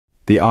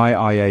the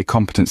IIA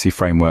Competency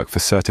Framework for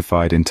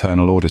Certified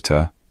Internal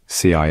Auditor,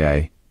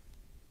 CIA.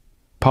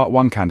 Part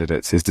 1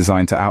 candidates is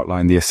designed to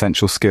outline the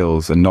essential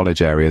skills and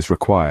knowledge areas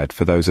required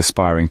for those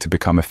aspiring to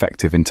become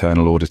effective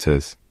internal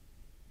auditors.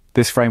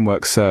 This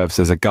framework serves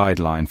as a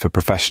guideline for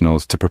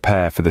professionals to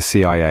prepare for the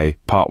CIA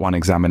Part 1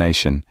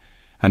 examination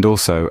and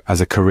also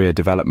as a career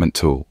development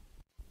tool.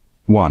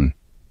 1.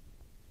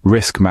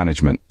 Risk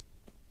management.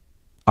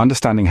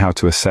 Understanding how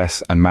to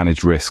assess and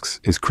manage risks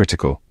is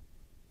critical.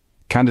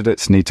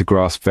 Candidates need to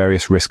grasp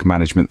various risk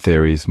management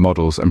theories,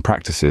 models, and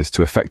practices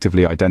to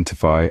effectively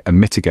identify and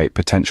mitigate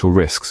potential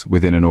risks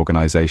within an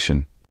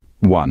organization.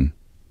 1.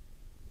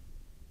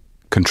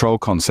 Control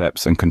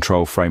concepts and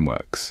control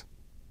frameworks.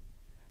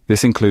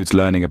 This includes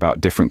learning about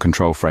different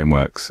control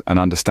frameworks and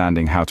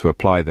understanding how to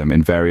apply them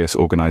in various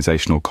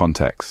organizational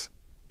contexts.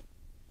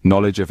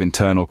 Knowledge of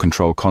internal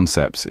control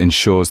concepts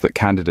ensures that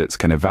candidates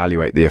can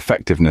evaluate the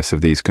effectiveness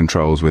of these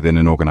controls within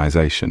an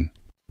organization.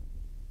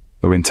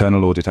 Or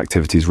internal audit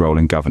activities' role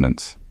in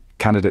governance.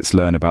 Candidates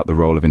learn about the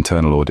role of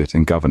internal audit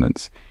in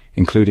governance,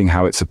 including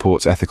how it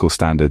supports ethical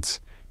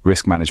standards,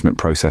 risk management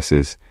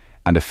processes,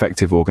 and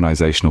effective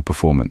organizational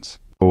performance.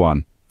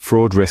 1.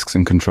 Fraud risks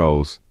and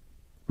controls.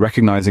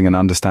 Recognizing and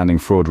understanding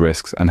fraud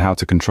risks and how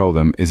to control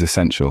them is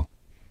essential.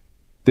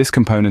 This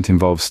component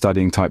involves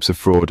studying types of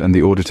fraud and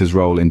the auditor's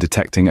role in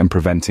detecting and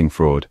preventing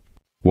fraud.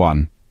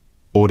 1.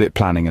 Audit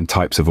planning and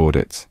types of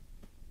audits.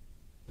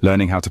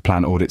 Learning how to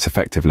plan audits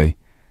effectively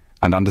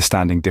and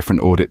understanding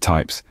different audit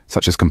types,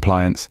 such as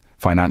compliance,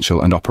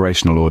 financial, and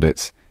operational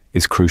audits,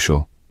 is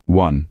crucial.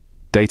 1.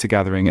 Data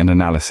gathering and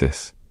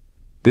analysis.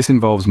 This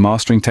involves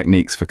mastering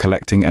techniques for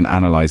collecting and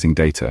analyzing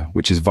data,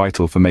 which is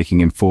vital for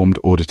making informed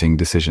auditing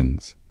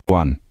decisions.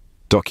 1.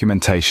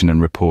 Documentation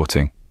and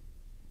reporting.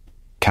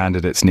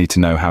 Candidates need to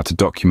know how to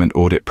document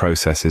audit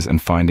processes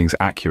and findings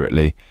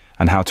accurately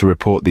and how to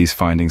report these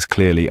findings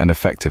clearly and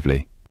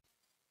effectively.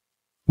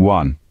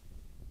 1.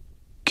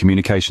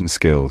 Communication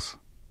skills.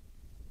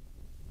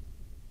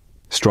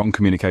 Strong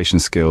communication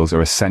skills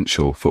are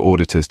essential for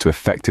auditors to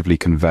effectively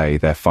convey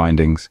their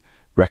findings,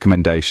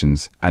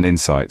 recommendations, and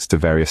insights to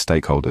various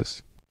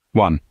stakeholders.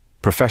 1.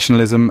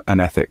 Professionalism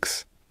and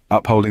ethics.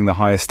 Upholding the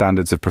highest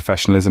standards of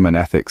professionalism and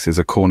ethics is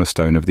a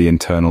cornerstone of the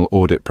internal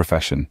audit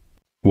profession.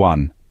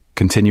 1.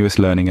 Continuous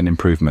learning and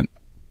improvement.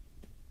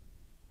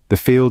 The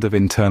field of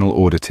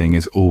internal auditing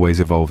is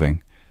always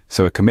evolving,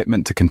 so a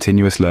commitment to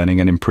continuous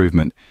learning and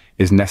improvement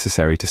is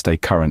necessary to stay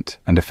current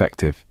and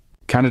effective.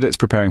 Candidates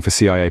preparing for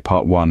CIA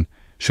Part 1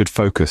 should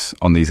focus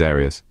on these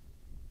areas,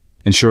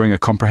 ensuring a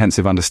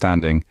comprehensive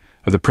understanding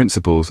of the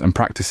principles and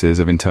practices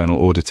of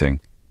internal auditing.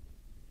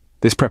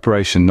 This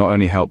preparation not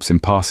only helps in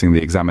passing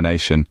the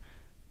examination,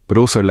 but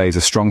also lays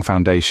a strong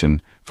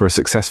foundation for a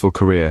successful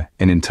career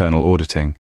in internal auditing.